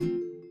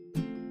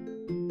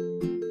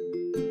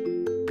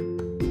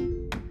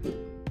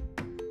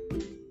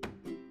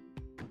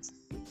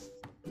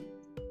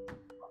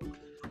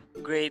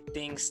Great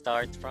things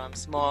start from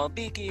small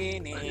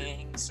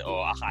beginnings.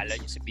 O, akala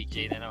nyo si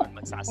BJ na naman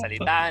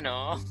magsasalita,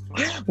 no?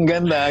 Ang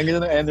ganda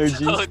ng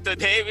energy. So,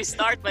 today we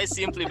start by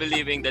simply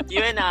believing that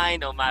you and I,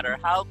 no matter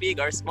how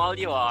big or small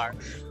you are,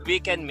 we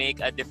can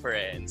make a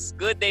difference.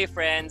 Good day,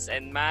 friends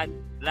and Mad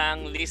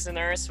Lang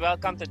listeners.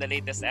 Welcome to the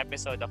latest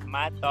episode of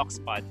Mad Talks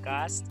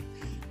Podcast.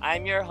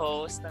 I'm your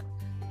host,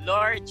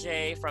 Lord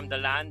J from the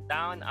land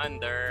down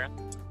under,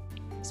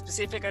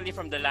 specifically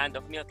from the land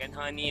of milk and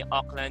honey,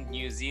 Auckland,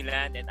 New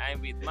Zealand, and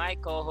I'm with my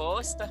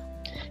co-host.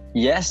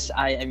 Yes,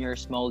 I am your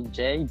small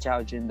J,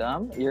 Jao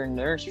Jindam, your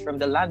nurse from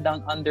the land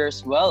down under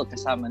as well,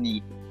 kasama ni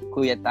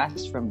Kuya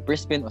Tas from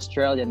Brisbane,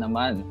 Australia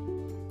naman.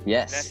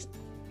 Yes.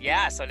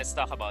 So let's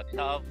talk about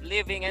love,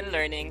 living and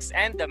learnings,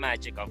 and the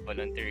magic of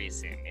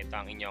volunteerism.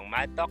 Ito ang inyong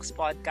Mad Talks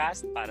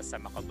Podcast para sa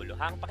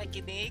makabuluhang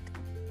pakikinig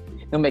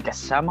Nung may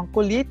kasamang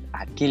kulit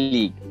at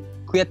kilig.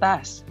 Kuya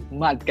Tas,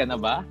 mad ka na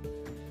ba?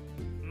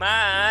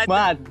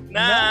 Mad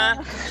na!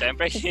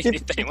 Siyempre,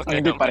 hinihintay mo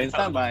na Hindi pa rin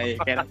sabay.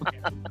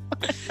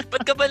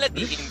 Ba't ka ba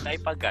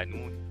naghihintay pag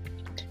ganun?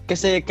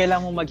 Kasi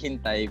kailangan mo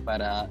maghintay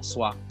para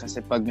swak.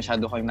 Kasi pag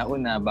masyado kang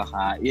nauna,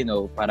 baka,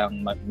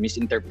 parang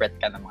misinterpret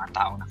ka ng mga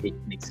taong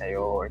nakikinig sa'yo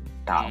or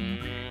taong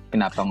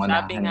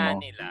pinapangunahan mo. Sabi nga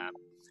nila,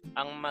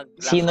 ang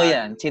maglakad... Sino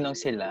yan? Sinong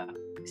sila?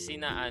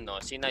 Sina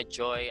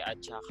Joy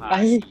at saka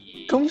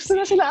kumusta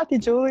na sila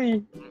Ate Joy?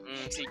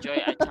 Si Joy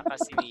at saka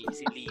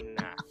si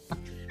Lina.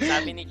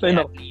 Sabi ni Joy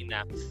at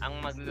Lina, ang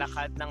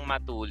maglakad ng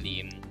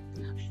matulin,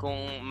 kung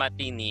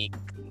matinik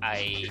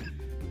ay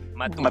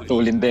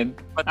matulin din.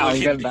 Ang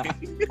ganda.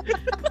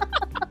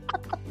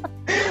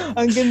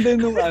 Ang ganda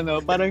nung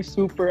parang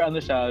super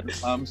siya,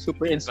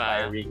 super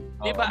inspiring.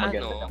 Diba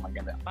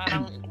maganda.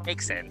 Parang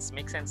make sense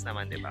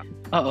naman, diba?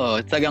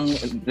 Oo, talagang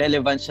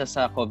relevant siya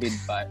sa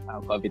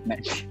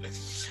COVID-19.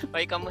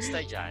 Ay, kamusta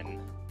dyan?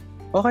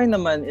 Okay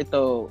naman,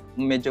 ito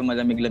medyo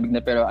malamig-lamig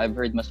na pero I've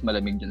heard mas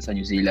malamig dyan sa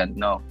New Zealand,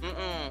 no?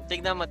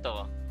 Tignan mo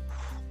to.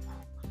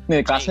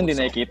 Kaso hindi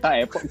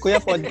nakikita eh. Kuya,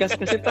 podcast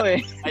kasi to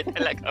eh. Ay,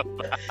 talaga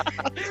ba?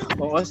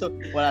 Oo, so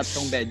wala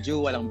tong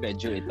bedyo, walang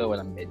bedyo ito,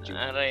 walang bedyo.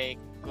 Aray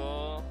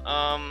ko.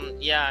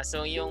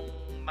 So yung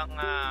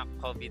mga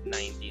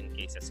COVID-19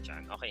 cases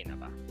dyan, okay na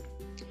ba?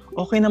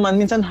 Okay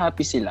naman, minsan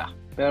happy sila.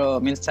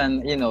 Pero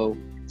minsan,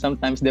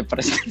 sometimes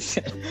depressed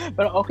sila.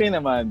 Pero okay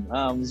naman.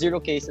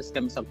 0 cases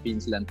kami sa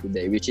Queensland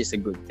today, which is a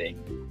good thing.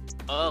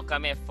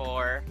 Kami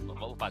 4.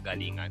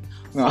 Pagalingan.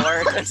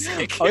 4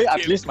 consecutive.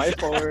 At least may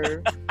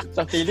 4.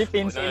 Sa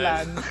Philippines,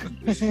 ilan?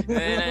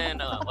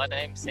 No. What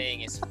I'm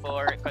saying is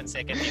 4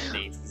 consecutive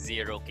days,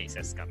 0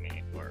 cases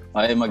kami.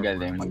 Ay,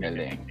 magaling.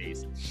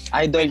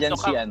 Idol yan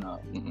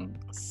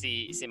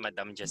si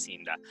Madam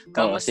Jacinda. Si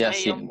Kamusta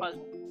yung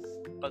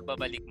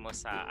pagbabalik mo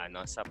sa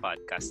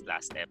podcast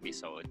last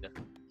episode?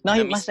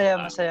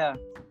 Masaya.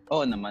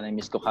 Oo naman, I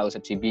miss ko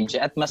kausap si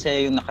BJ. At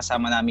masaya yung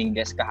nakasama naming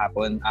guest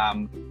kahapon.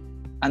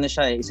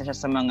 Isa siya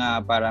sa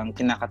mga parang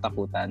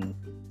kinakatakutan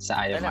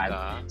sa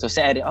Ayaman. So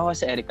si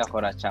Erica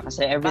Coracha.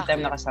 Kasi every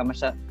time nakasama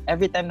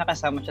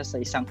siya sa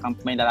isang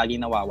camp, may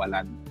laging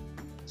nawawalan.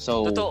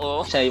 So,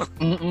 totoo? Siya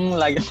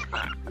lagi.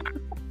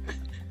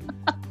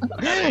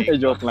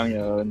 Joke lang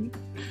yun.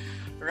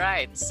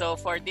 Right. So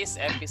for this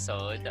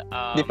episode,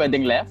 di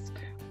pwedeng left?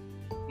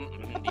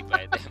 Hindi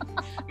pwede.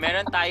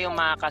 Meron tayong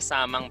mga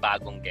kasamang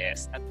bagong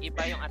guest at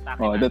iba yung atake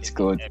natin that's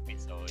good.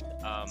 Episode.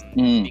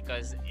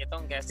 Because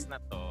itong guest na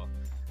to,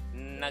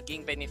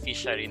 naging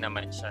beneficiary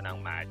naman siya ng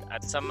MAD.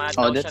 At sa MAD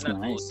daw siya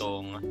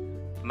natutong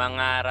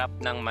mangarap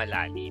ng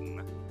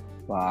malalim.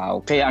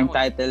 Wow. Kaya ang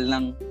title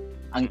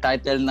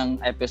ng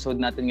episode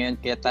natin ngayon,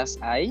 Kuya Tas,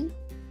 ay?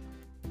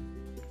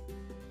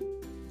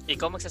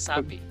 Ikaw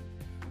magsasabi.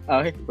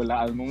 Okay,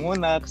 hulaan mo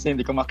muna kasi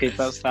hindi ko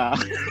makita sa...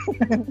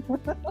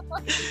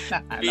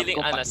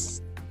 Feeling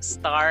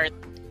start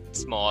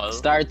small.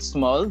 Start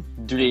small,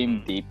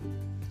 dream deep.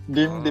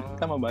 Dream deep,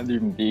 tama ba?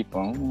 Dream deep.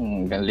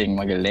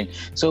 Magaling.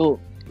 So,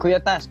 Kuya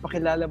Tas,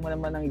 pakilala mo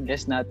naman ang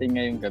guest natin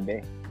ngayong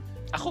gabi.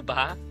 Ako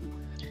ba?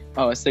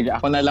 Sige.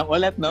 Ako na lang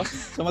ulit, no?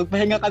 So,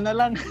 magpahinga ka na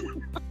lang.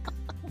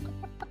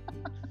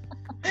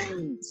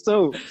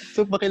 So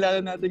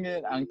pakilala natin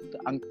ngayon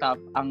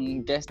ang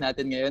guest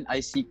natin ngayon ay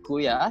si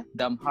Kuya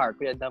Damhar.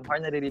 Kuya Damhar,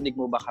 naririnig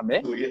mo ba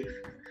kami?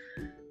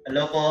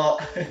 Hello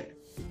po.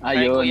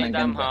 Ayun, Kuya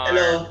Damhar.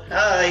 Hello.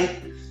 Hi.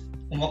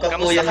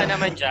 Kamusta ka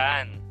naman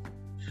dyan?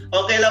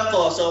 Okay lang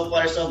po. So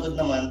far, so good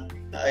naman.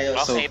 Ayos.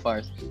 Okay. So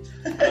far.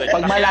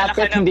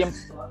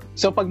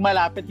 Pag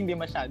malapit, hindi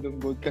masyadong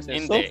good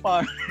kasi hindi. So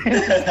far.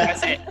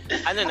 Kasi,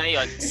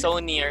 yun? So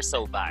near,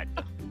 so bad.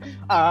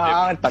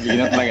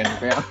 Talinot na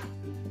ganun.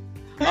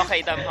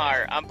 Okay,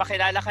 Damhar.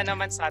 Pakilala ka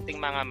naman sa ating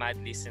mga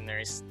MAD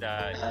listeners,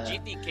 the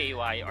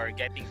GTKY or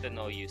Getting to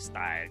Know You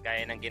style,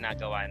 gaya ng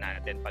ginagawa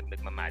natin pag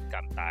nagma-MAD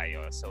camp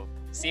tayo. So,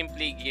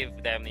 simply give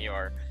them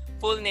your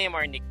full name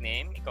or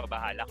nickname. Ikaw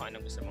bahala kung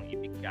anong gusto mong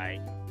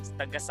ibigay.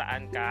 Taga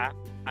saan ka,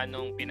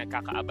 anong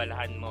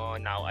pinagkakaabalahan mo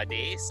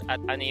nowadays, at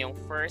ano yung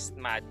first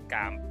MAD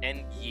camp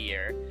and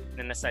year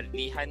na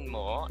nasalihan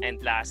mo, and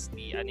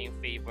lastly, ano yung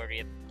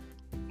favorite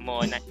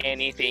mo na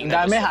anything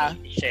na gusto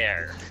mong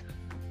share.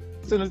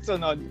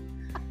 Sunod-sunod.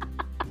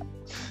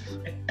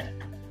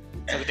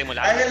 Sagutin mo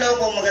lang. Hello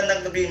po,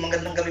 magandang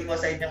gabi po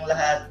sa inyong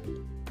lahat.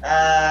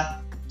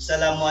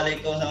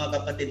 Assalamualaikum sa mga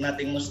kapatid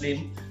nating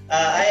Muslim.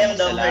 I am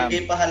Damhar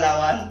K.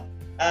 Pahalawan.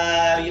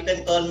 You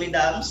can call me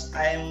Dams.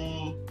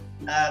 I'm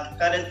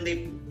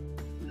currently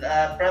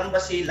from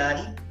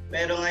Basilan,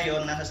 pero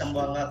ngayon nasa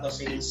Zamboanga ako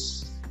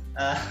since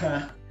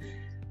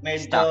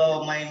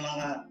medyo may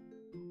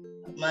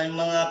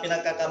mga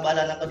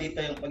pinagkakabalan ako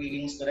dito yung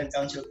pagiging student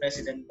council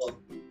president ko.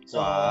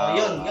 So,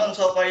 yun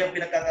so far yung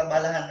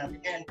pinagkakabalahan natin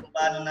ngayon kung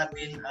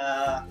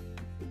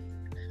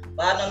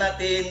paano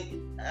natin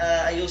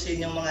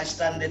ayusin yung mga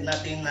stranded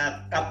natin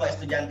na kapwa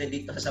estudyante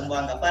dito sa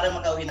Zamboanga para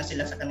makauwi na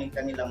sila sa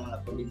kanilang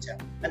mga probinsya.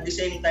 At the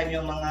same time,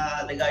 yung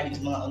mga regarding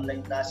sa mga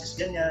online classes,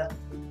 ganyan.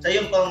 So,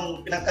 yun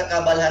pong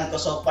pinagkakabalahan ko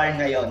so far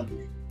ngayon.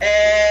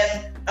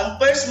 And ang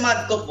first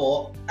mod ko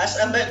po, as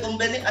a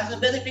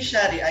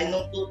beneficiary ay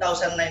noong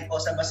 2009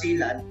 po sa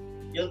Basilan,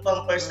 yun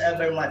pong first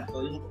ever mod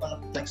ko. Yun po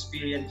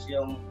na-experience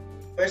yung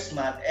first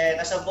mod.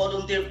 And as a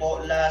volunteer po,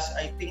 last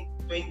I think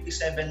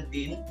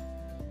 2017,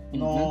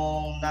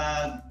 nung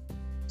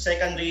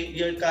secondary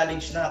year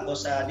college na ako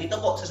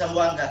dito po sa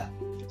Zamboanga,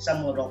 sa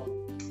Murok.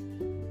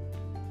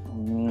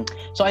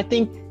 So I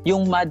think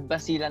yung Mad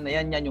Basilan na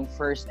yan yung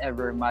first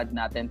ever Mad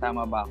natin.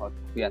 Tama ba ako,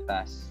 Kuya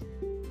Tas?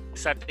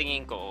 Sa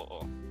tingin ko,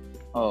 oo.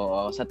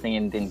 Oo, sa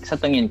tingin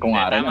ko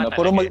nga rin.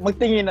 Puro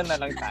magtingin na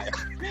lang tayo.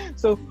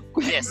 So,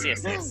 yes.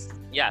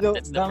 Yeah, so,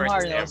 that's the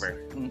Damhar, first ever.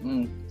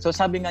 So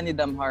sabi nga ni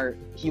Damhar,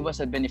 he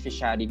was a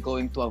beneficiary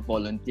going to a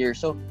volunteer.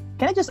 So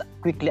can I just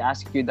quickly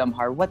ask you,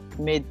 Damhar, what's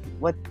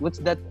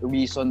that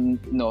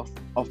reason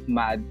of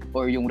MAD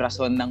or yung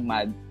rason ng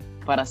MAD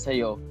para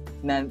sa'yo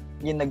na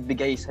yung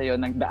nagbigay sa'yo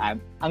ng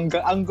daan? Ang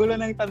gulo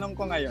ng tanong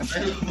ko ngayon.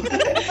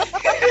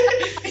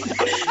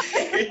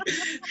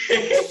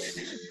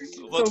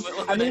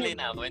 Ano yung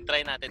linawin?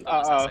 Try natin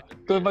kung masasagot.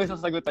 Kung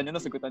magsasagutan nyo,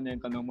 nasagutan nyo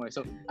yung tanong mo.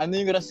 So, ano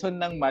yung rason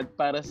ng MAD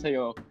para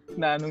sa'yo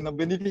na nung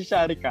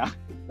na-beneficiary ka,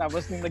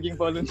 tapos nung naging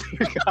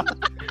volunteer ka,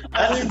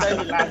 ano yung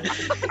dahilan?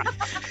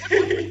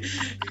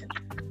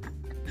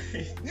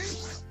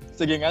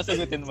 Sige nga,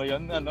 sagutin mo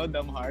yun,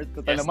 Damhar.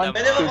 Total naman,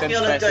 pwede mo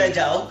pakiulat ko,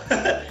 Jao?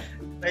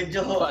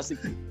 Medyo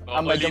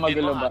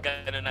magulo ba?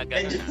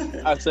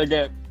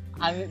 Sige.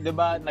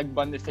 Diba,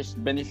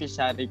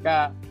 nag-beneficiary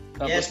ka,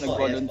 tapos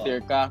nag-volunteer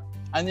ka.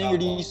 Ano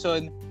yung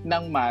reason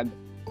ng MAD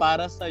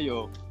para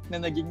sa'yo na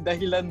naging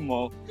dahilan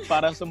mo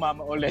para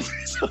sumama ulit?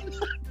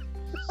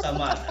 Sa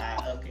MAD,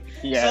 okay.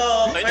 Yes.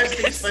 So, first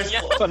things first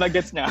po. So,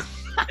 nag-gets niya.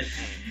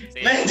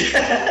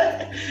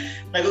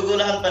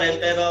 Nagugulahan pa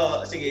rin,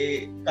 pero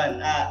sige,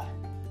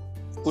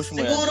 push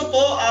mo siguro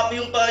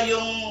yan. Po,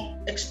 yung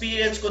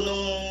experience ko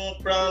nung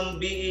from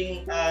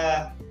being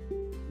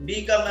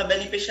become a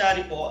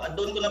beneficiary po,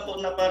 doon ko na po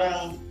na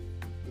parang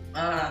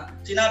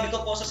sinabi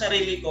ko po sa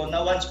sarili ko na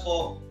once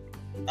po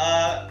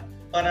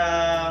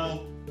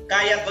parang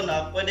kaya ko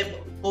na, pwede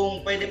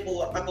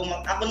po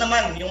ako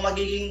naman yung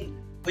magiging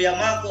Kuya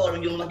Mako or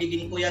yung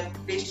magiging Kuya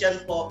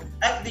Christian po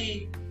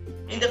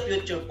in the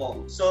future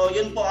po. So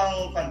yun po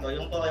ang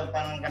yun po yung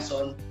parang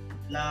rason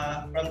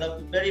na from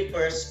the very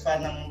first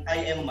ng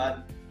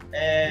IMMAD,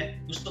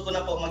 gusto ko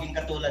na po maging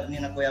katulad ni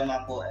na Kuya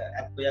Mako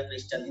at Kuya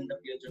Christian in the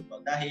future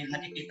po, dahil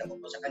nakikita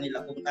ko po sa kanila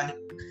kung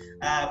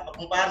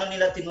paano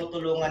nila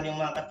tinutulungan yung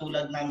mga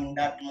katulad namin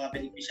dating mga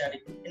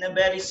beneficiary in a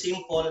very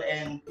simple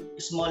and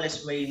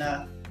smallest way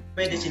na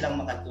pwede silang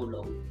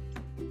makatulong.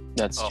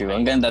 That's true.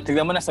 Ang ganda.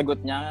 Tignan mo, nasagot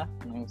niya.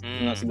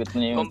 Nasagot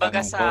niya yung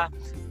kumbaga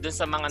dun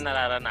sa mga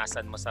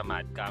nararanasan mo sa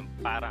MAD camp,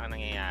 parang ang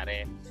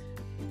nangyayari,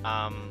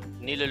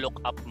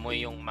 nilulook up mo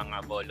yung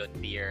mga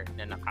volunteer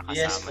na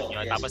nakakasama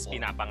nyo, tapos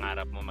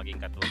pinapangarap mo maging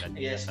katulad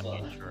nila sa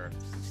future.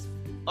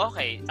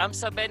 Okay,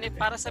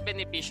 para sa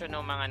benepisyo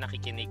ng mga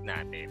nakikinig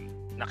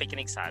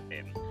sa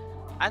atin,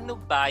 ano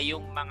ba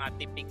yung mga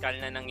typical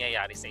na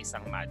nangyayari sa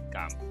isang MAD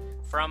camp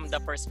from the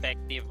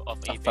perspective of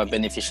a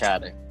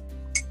beneficiary?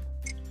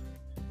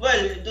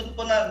 Well, doon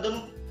po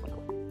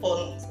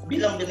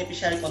bilang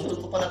beneficiary po,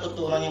 doon po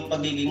natutunan yung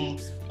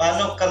pagiging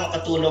paano ka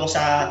makatulong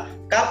sa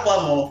kapwa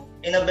mo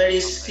in a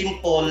very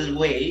simple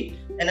way,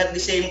 and at the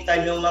same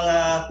time yung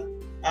mga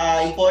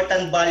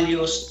important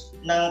values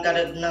ng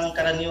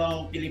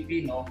karaniwang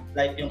Pilipino,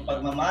 like yung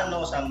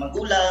pagmamano sa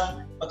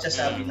magulang,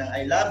 pagsasabi ng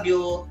I love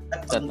you,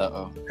 at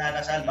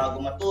pagdarasal bago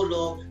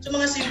matulog. So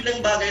mga simpleng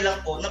bagay lang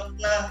po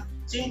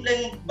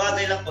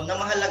na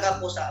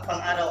mahalaga po sa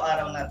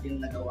pang-araw-araw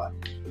natin na gawa.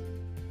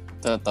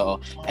 Totoo.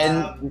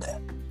 And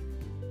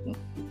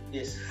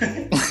yes.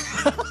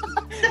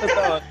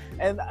 Totoo.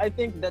 And I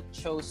think that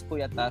shows,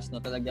 Kuya Tas,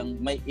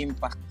 talagang may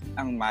impact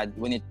ang MAD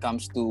when it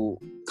comes to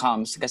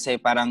comms. Kasi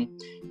parang,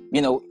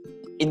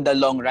 in the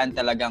long run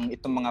talagang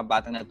itong mga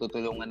batang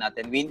natutulungan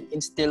natin, we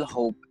instill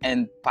hope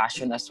and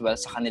passion as well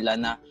sa kanila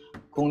na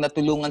kung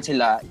natulungan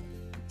sila,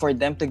 for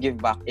them to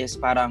give back is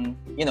parang,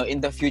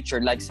 in the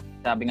future, like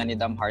sabi nga ni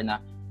Damhar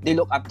na, they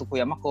look up to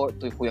Kuya Mako,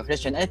 to Kuya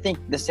Christian. I think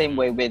the same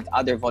way with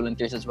other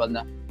volunteers as well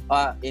na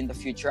in the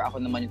future, ako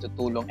naman yung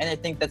tutulong. And I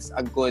think that's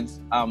a good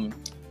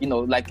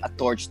like a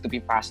torch to be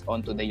passed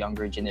on to the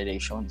younger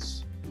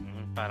generations.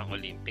 Parang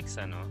Olympics,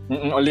 ano?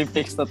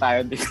 Olympics na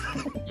tayo dito.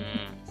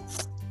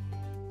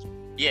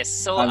 Yes,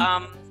 so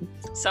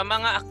sa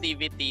mga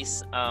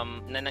activities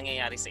na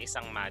nangyayari sa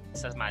isang mad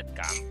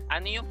camp,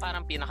 ano yung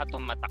parang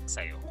pinakatumatak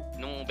sa'yo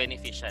nung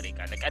beneficiary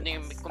ka? Like, ano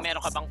yung, kung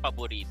meron ka bang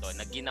paborito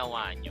na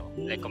ginawa nyo?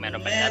 Like, kung meron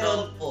ba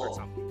meron po.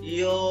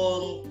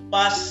 Yung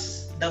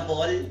pass the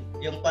ball,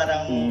 yung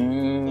parang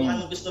kung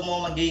ano gusto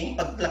mo maging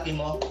paglaki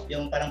mo,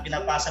 yung parang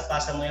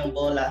pinapasa-pasa mo yung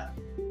bola.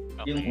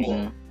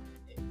 Okay.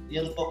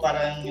 Yun po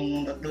parang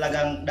yung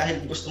talagang dahil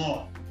gusto mo,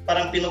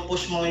 parang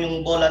pinupush mo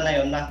yung bola na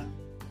yun na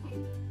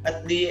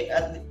at the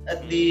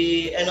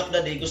end of the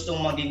day gusto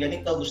mo maging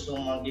ganito,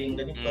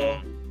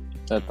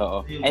 Totoo.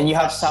 And you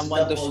have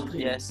someone to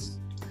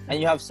and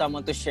you have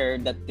someone to share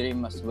that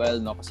dream as well,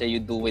 no? Kasi you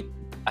do it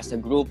as a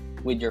group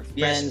with your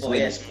friends,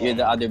 with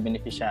the other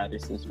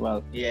beneficiaries as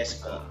well.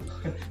 Yes po.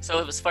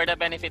 So for the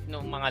benefit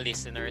ng mga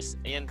listeners,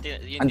 yun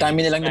ang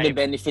dami nilang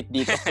na-benefit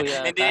dito,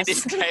 kuya. Hindi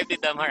describe ni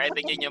Damhar. I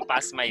think yun yung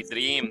Pass My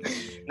Dream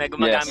na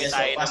gumagamit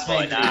tayo ng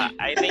bola.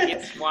 I think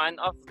it's one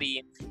of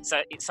the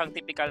sa isang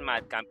typical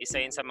mad camp,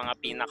 isa yun sa mga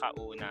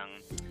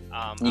pinakaunang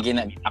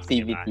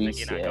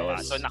activities na ginagawa.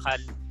 So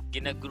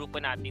ginagrupo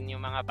natin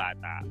yung mga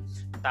bata.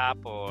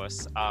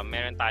 Tapos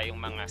meron tayong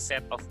mga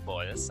set of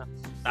balls.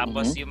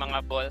 Tapos yung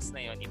mga balls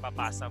na yun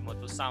ipapasa mo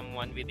to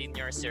someone within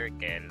your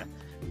circle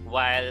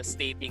while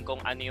stating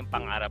kung ano yung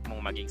pangarap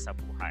mong maging sa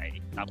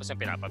buhay. Tapos yung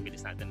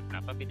pinapabilis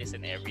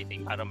and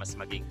everything para mas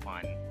maging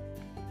fun.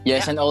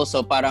 Yes, and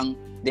also parang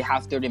they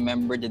have to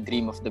remember the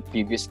dream of the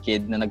previous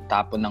kid na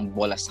nagtapon ng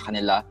bola sa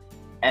kanila.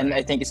 And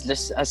I think it's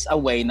just as a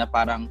way na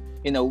parang,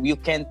 you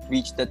can't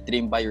reach that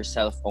dream by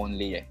yourself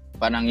only.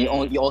 Parang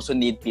you also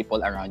need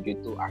people around you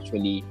to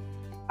actually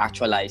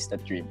actualize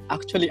the dream.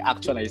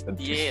 Actualize the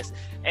dream. Yes.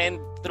 And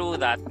through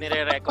that,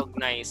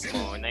 nire-recognize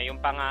mo na yung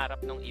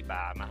pangarap ng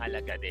iba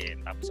mahalaga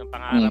din. Tapos yung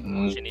pangarap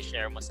mo,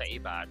 sinishare mo sa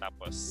iba.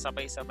 Tapos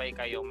sabay-sabay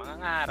kayong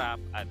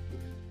mangangarap at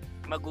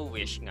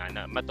mag-wish nga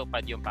na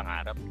matupad yung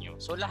pangarap nyo.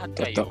 So lahat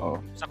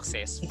kayo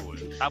successful.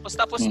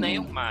 Tapos na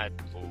yung mad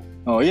ko.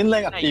 Yun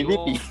lang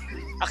activity.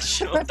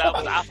 Action.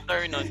 Tapos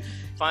after nun,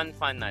 fun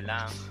na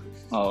lang.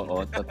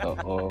 Oo,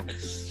 totoo.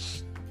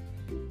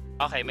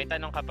 Okay, may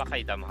tanong ka pa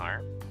kay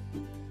Damhar?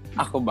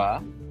 Ako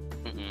ba?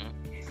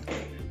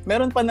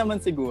 Meron pa naman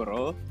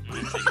siguro.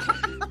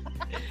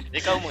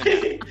 Ikaw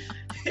muna.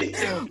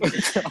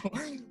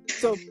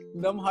 So,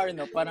 Damhar,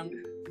 no, parang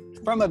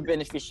from a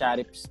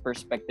beneficiary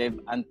perspective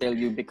until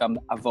you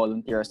become a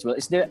volunteer as well,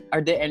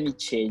 are there any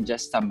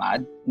changes sa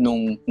MAD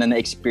nung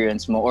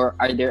na-experience mo, or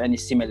are there any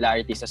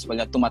similarities as well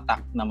na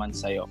tumatak naman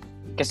sa'yo?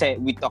 Kasi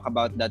we talk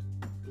about that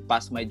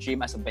Pass My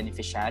Dream as a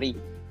beneficiary,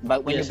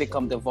 but when you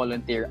become the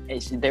volunteer,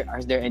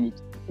 are there any,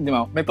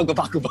 may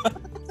pagbabago ba?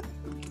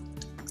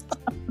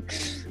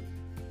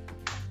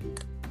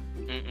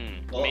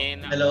 May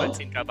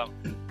napansin ka bang?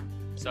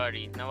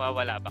 Sorry,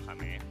 nawawala ba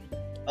kami?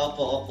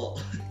 Opo.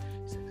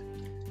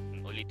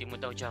 Ulitin mo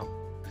daw, Jow.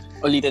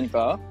 Ulitin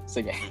ko?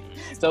 Sige.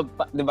 So,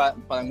 diba,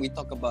 parang we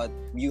talk about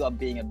you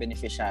being a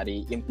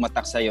beneficiary, yung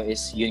matak sa'yo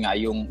is yun nga,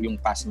 yung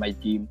Pass My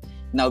Dream.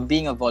 Now,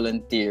 being a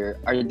volunteer,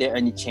 are there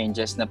any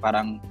changes na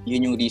parang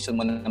yun yung reason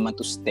mo naman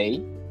to stay,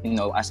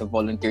 as a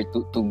volunteer,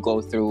 to go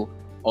through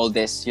all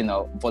this,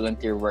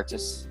 volunteer work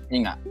as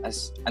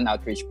an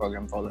outreach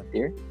program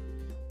volunteer?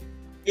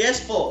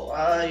 Yes po,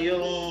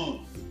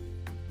 yung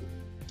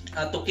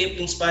to keep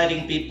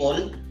inspiring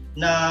people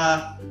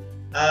na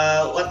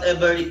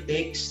whatever it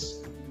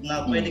takes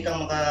na pwede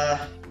kang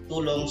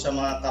makatulong sa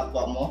mga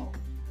kapwa mo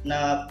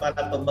na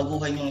para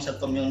pagbaguhan yung isang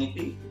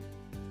community.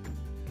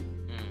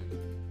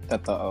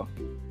 Totoo.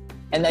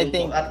 And I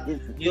think at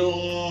yung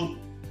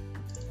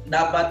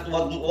dapat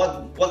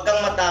wag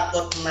kang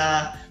matakot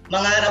na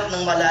mangarap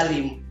ng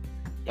malalim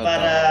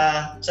para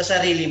sa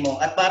sarili mo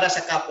at para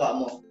sa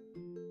kapwa mo.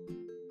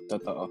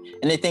 Totoo.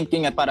 And I think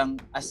parang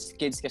as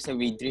kids kasi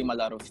we dream a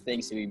lot of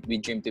things. We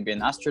dream to be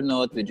an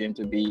astronaut, we dream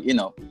to be,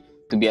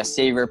 to be a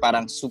saver,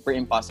 parang super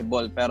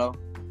impossible. Pero,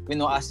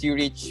 as you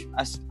reach,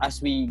 as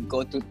we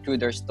go through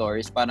their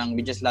stories, parang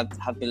we just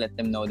have to let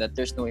them know that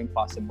there's no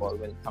impossible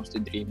when it comes to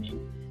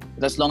dreaming.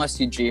 But as long as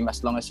you dream,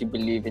 as long as you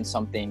believe in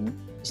something,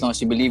 as long as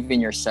you believe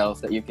in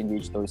yourself, that you can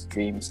reach those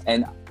dreams.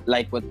 And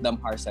like what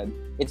Damhar said,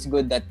 it's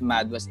good that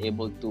MAD was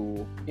able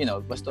to,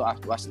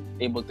 was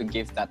able to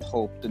give that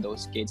hope to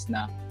those kids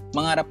na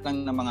mangarap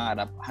lang na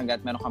mangarap,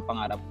 hanggat meron kang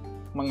pangarap,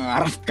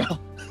 mangarap ka.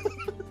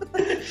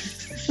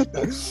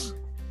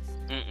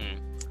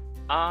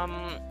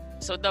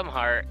 So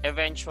Damhar,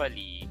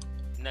 eventually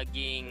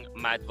naging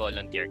MAD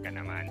volunteer ka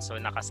naman. So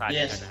nakasali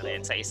ka na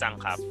rin sa isang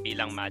camp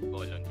bilang MAD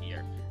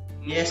volunteer.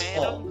 Yes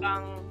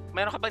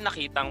meron ka bang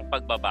nakitang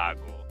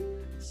pagbabago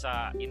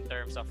in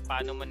terms of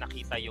paano mo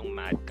nakita yung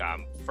MAD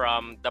camp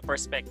from the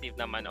perspective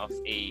naman of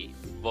a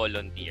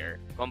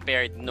volunteer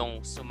compared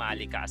nung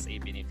sumali ka as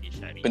a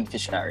beneficiary?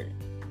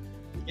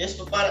 Yes,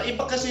 so parang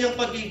iba kasi yung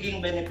pagiging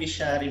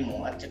beneficiary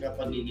mo at saka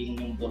pagiging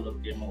yung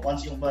volunteer mo.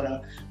 Once yung parang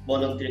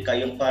volunteer ka,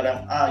 yung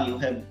parang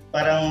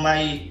parang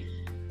may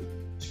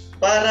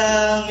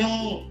parang yung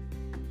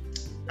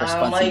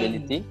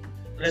responsibility? May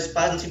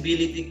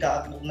responsibility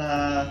ka na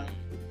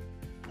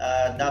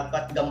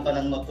dapat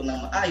gampanan mo ito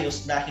ng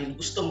maayos dahil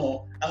gusto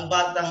mo ang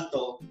batang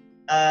to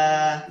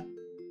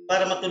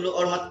para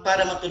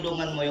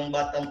matulungan mo yung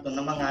batang to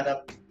na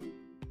mangarap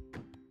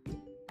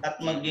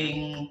at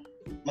maging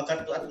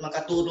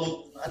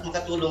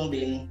makatulong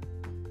din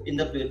in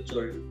the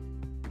future.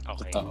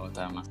 Okay. Totoo,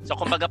 tama. So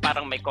kumbaga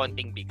parang may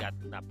konting bigat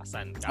na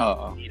pasan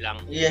ka bilang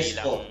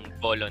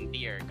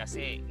volunteer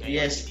kasi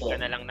ngayon hindi ka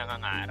na lang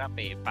nangangarap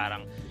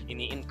parang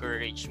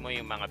ini-encourage mo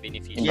yung mga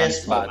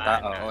beneficiaries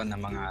bata na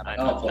mangarap.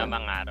 Na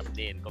mangarap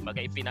din.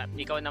 Kumbaga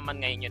ikaw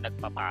naman ngayon yung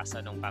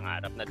nagpapasa ng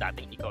pangarap na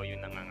dating ikaw yung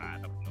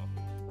nangangarap, no?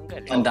 Ang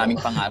galing. Ang daming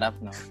pangarap,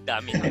 no?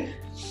 Dami.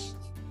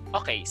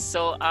 Okay,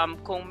 so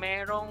kung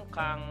merong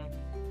kang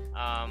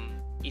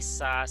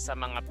isa sa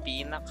mga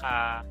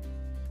pinaka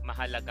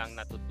mahalagang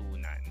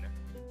natutunan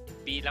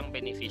bilang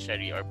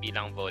beneficiary or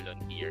bilang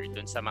volunteer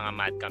dun sa mga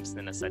mad camps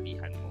na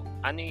nasalihan mo,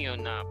 ano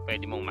yun na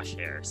pwede mong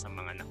ma-share sa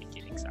mga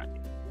nakikinig sa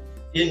atin?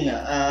 Yun nga,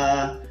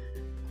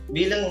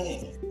 bilang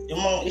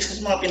isa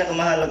sa mga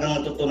pinakamahalagang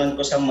natutunan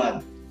ko sa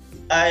mad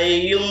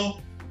ay yung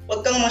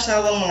huwag kang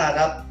masawang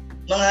mangarap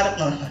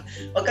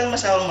huwag kang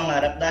masawang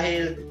mangarap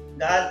dahil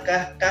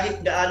kahit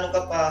gaano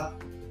ka pa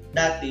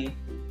dati,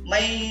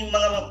 may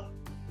mga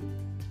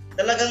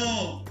talagang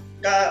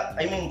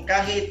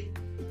kahit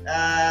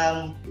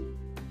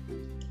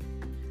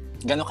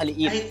gano'ng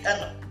kaliit? Kahit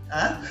ano,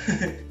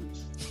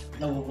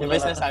 Yung ba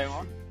yung sinasabi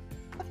mo?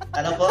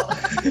 Ano po?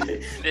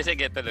 Hindi,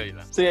 sige, tuloy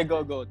lang. Sige,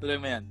 go.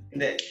 Tuloy mo yan.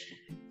 Hindi.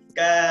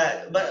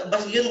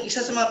 Yun,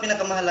 isa sa mga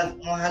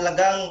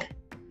pinakamahalagang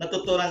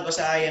natutunan ko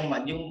sa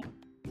IMAD, yung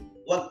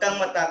huwag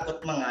kang matakot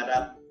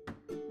mangarap.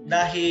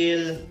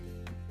 Dahil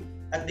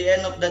at the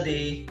end of the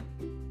day,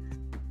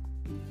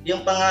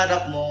 yung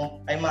pangarap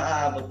mo ay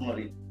maaabot mo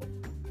rin.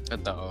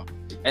 Totoo.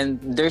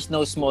 And there's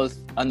no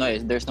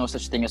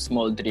such thing as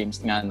small dreams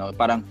nga, no?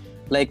 Parang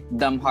like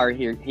Damhar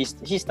here,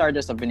 he started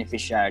as a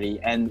beneficiary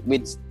and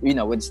with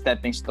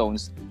stepping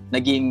stones,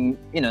 naging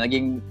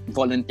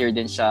volunteer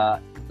din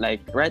siya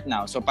like right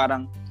now. So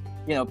parang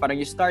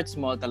you start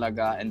small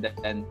talaga and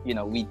then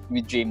we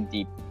dream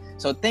deep.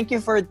 So thank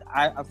you for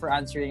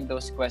answering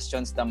those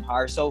questions,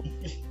 Damhar. So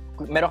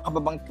meron ka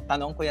ba bang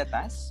tanong, Kuya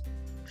Tas?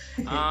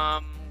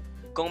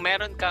 Kung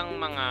meron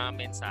kang mga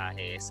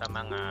mensahe sa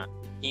mga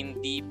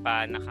hindi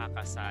pa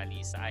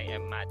nakakasali sa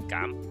IMAD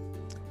Camp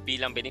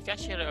bilang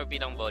beneficiary or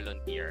bilang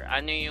volunteer,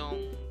 ano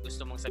yung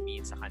gusto mong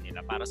sabihin sa kanila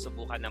para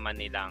subukan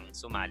naman nilang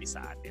sumali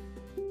sa atin?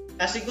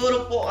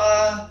 Siguro po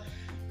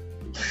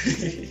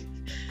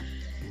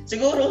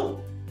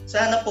siguro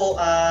sana po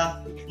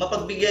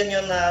mapagbigyan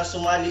nyo na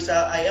sumali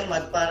sa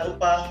IMAD para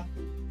upang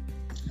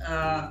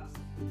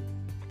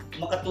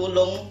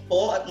makatulong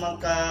po at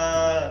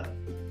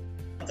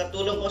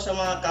makatulong po sa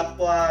mga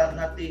kapwa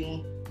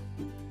nating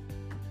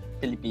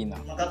Pilipino.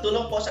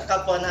 Makatulong po sa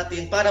kapwa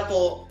natin para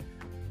po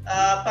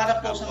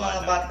sa mga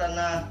bata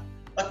na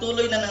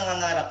patuloy na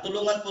nangangarap.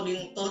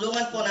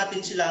 Tulungan po natin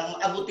silang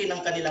maabutin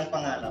ang kanilang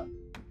pangarap.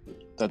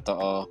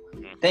 Totoo.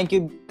 Thank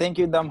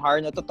you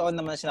Damhar. No, totoo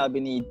naman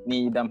sinabi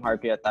ni Damhar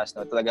Piatas,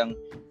 no. Talagang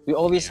we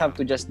always have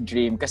to just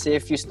dream kasi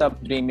if you stop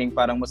dreaming,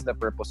 parang what's the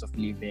purpose of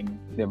living,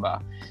 'di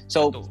ba?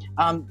 So,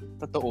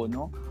 totoo,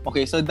 no?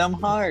 Okay, so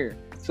Damhar.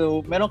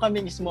 So, meron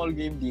kaming small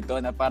game dito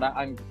na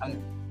parang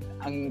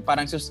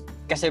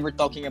kasi we're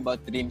talking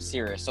about dreams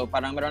here. So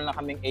parang meron lang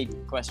kaming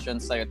 8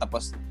 questions sa'yo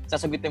tapos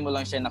sasagutin mo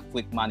lang siya na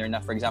quick manner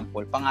na for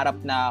example, pangarap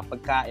na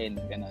pagkain,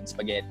 ganun,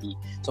 spaghetti.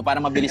 So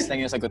parang mabilis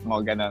lang yung sagot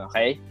mo, ganun,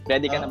 okay?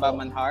 Ready ka na ba,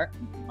 Manhar?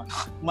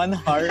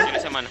 Manhar?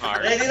 Ready sa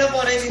Manhar. Ready na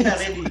po, ready.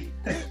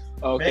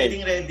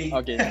 Okay. Ready.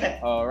 Okay.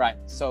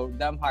 Alright. So,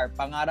 Damhar,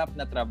 pangarap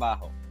na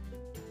trabaho.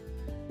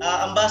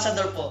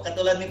 Ambassador po,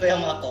 katulad ni Kuya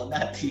Mato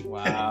dati.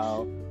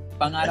 Wow.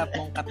 Pangarap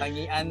mong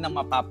katangian na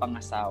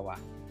mapapangasawa.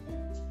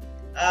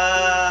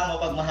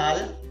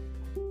 Mapagmahal.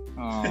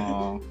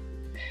 Oh.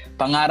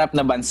 Pangarap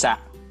na bansa.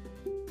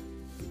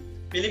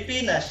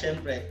 Pilipinas,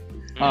 syempre.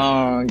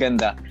 Oh,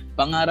 ganda.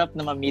 Pangarap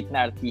na ma-meet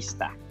na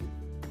artista.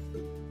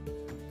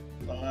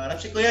 Pangarap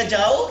si Kuya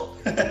Jao.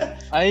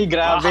 Ay,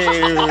 grabe.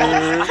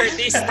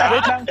 Artista.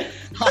 Wait lang.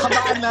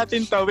 Habaan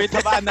natin to.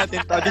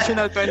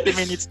 Additional 20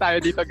 minutes tayo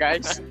dito,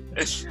 guys.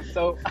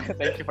 So,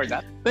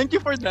 thank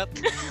you for that.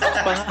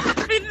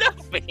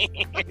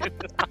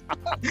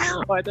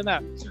 Oh, ito na.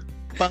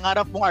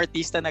 Pangarap mong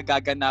artista na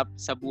gaganap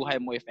sa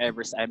buhay mo if ever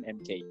sa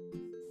MMK?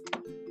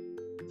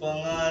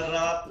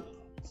 Pangarap?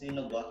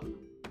 Sino ba?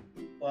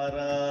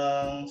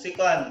 Parang si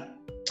Kwan.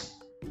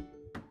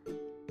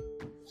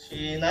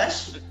 Si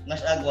Nash?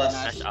 Nash Aguas.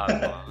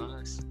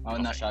 Oh,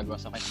 Nash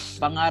Aguas. Okay.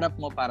 Pangarap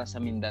mo para sa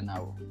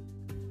Mindanao?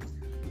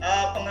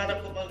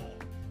 Pangarap ko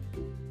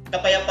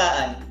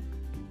kapayapaan.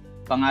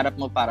 Pangarap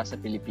mo para sa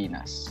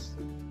Pilipinas?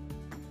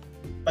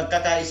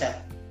 Pagkakaisa.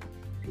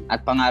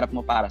 At pangarap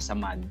mo para sa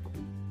MAD?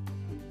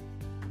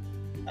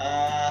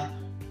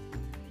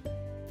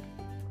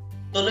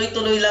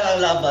 Tuloy-tuloy lang ang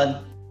laban.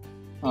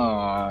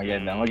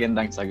 Ganda.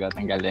 Magandang sagot.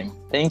 Ang galing.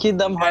 Thank you,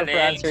 Damhar, for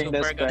answering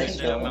those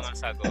questions. Mga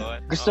sagot.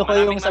 Gusto ko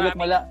yung sagot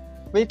mo.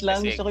 Wait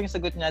lang, gusto ko yung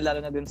sagot niya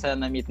lalo na dun sa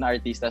na-meet na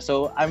artista.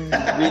 So, I'm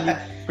really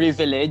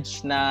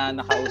privileged na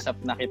nakausap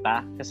na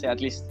kita kasi at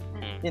least,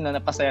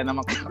 napasaya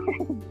naman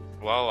ko.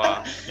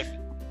 Wow.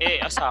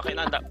 Sa akin,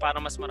 para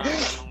mas marami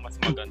namang mas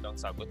magandang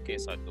sagot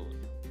kaysa doon.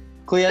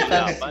 Kuya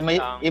Taz, may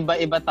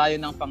iba-iba tayo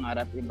ng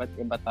pangarap, iba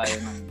tayo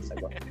ng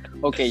sagot.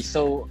 Okay,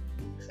 so,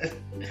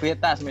 Kuya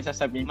Taz, may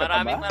sasabihin ka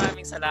pa ba?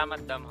 Maraming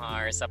salamat,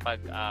 Damhar, sa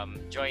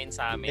pag-join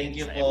sa amin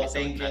sa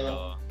episode na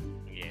to.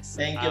 Yes.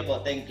 Thank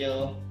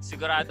you.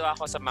 Sigurado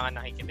ako sa mga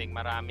nakikinig,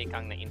 marami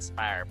kang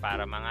na-inspire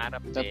para mangarap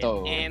din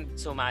and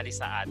sumali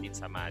sa atin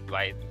sa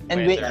MadWide.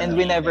 And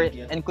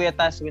Kuya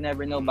Taz, we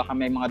never know, baka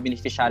may mga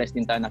beneficiaries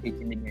din tayo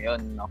nakikinig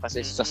ngayon, no? Kasi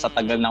sa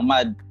tagal ng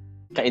Mad,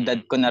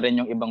 kaedad ko na rin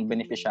yung ibang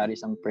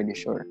beneficiaries, I'm pretty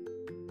sure.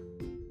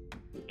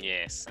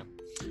 Yes.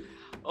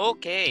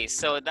 Okay,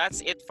 so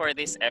that's it for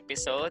this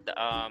episode.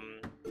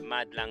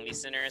 Madlang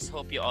listeners,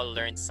 hope you all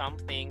learned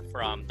something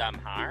from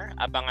Damhar.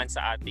 Abangan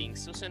sa ating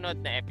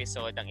susunod na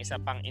episode ang isa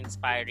pang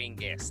inspiring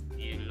guest.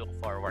 You look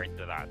forward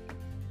to that.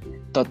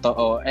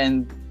 Totoo.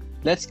 And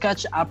let's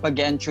catch up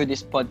again through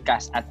this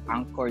podcast at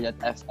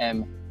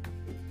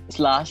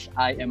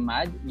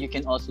anchor.fm/IamMad. You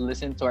can also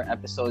listen to our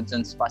episodes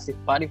on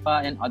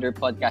Spotify and other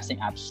podcasting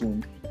apps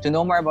soon. To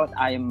know more about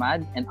I Am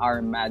Mad and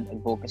our Mad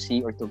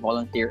advocacy or to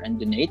volunteer and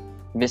donate,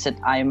 visit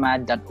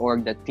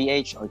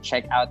iamad.org.ph or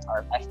check out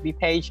our FB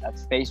page at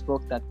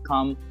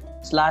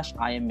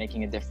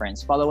facebook.com/IamMakingADifference.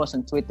 Follow us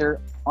on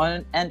Twitter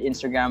and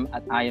Instagram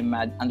at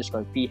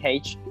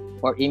iammad_ph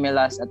or email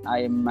us at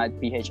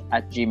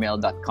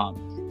iammadph@gmail.com.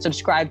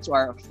 Subscribe to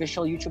our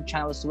official YouTube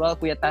channel as well.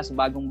 Kuya Taz,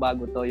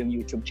 bagong-bago to yung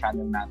YouTube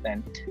channel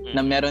natin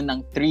na meron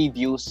ng 3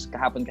 views.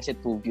 Kahapon kasi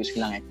 2 views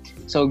lang eh.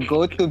 So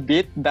go to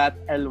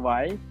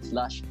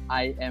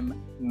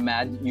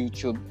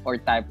bit.ly/IamMadYouTube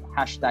or type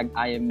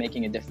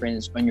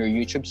 #IamMakingADifference on your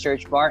YouTube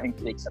search bar and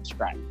click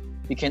subscribe.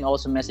 You can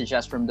also message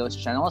us from those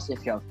channels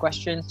if you have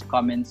questions,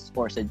 comments,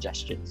 or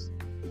suggestions.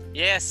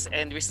 Yes,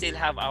 and we still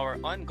have our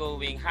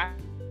ongoing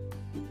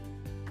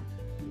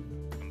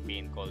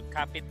called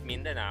Kapit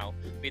Mindanao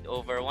with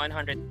over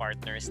 100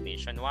 partners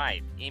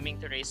nationwide, aiming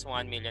to raise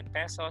 1 million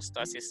pesos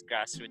to assist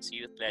grassroots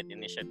youth-led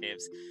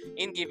initiatives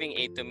in giving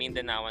aid to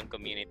Mindanaoan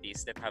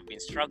communities that have been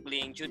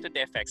struggling due to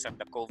the effects of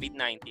the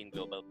COVID-19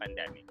 global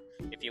pandemic.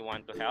 If you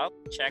want to help,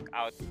 check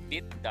out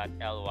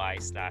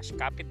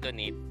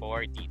bit.ly/kapitdonate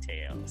for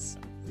details.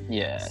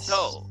 Yes.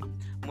 So,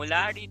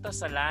 mula rito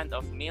sa land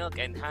of milk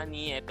and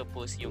honey, ito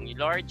po yung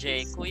Lord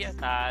J, Kuya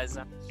Taz,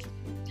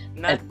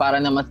 at para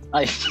naman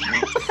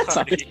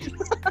sorry.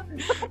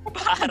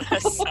 Para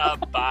sa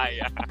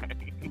bayan.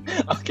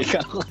 Okay,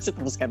 kako kasi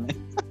tapos kami.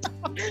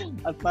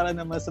 At para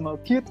naman sa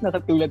mga cute na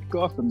katulad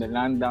ko from the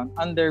land down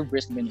under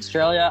Brisbane,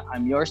 Australia,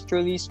 I'm yours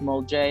truly,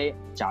 Small J,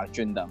 Ciao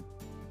Chundam.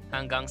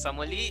 Hanggang sa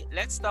muli,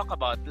 let's talk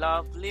about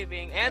love,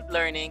 living, and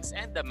learnings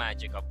and the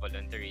magic of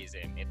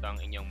volunteerism. Ito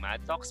ang inyong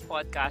Mad Talks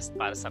podcast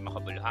para sa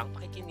makabuluhang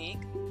pakikinig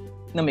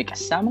na may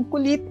kasamang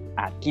kulit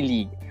at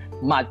kilig.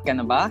 Mad ka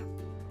na ba?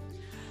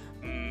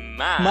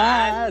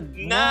 Mad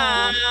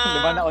na!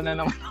 Diba nauna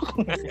naman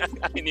ako?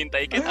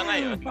 Hinintay kita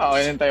ngayon. Oo,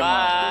 hinintay mo.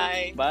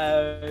 Bye!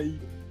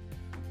 Bye!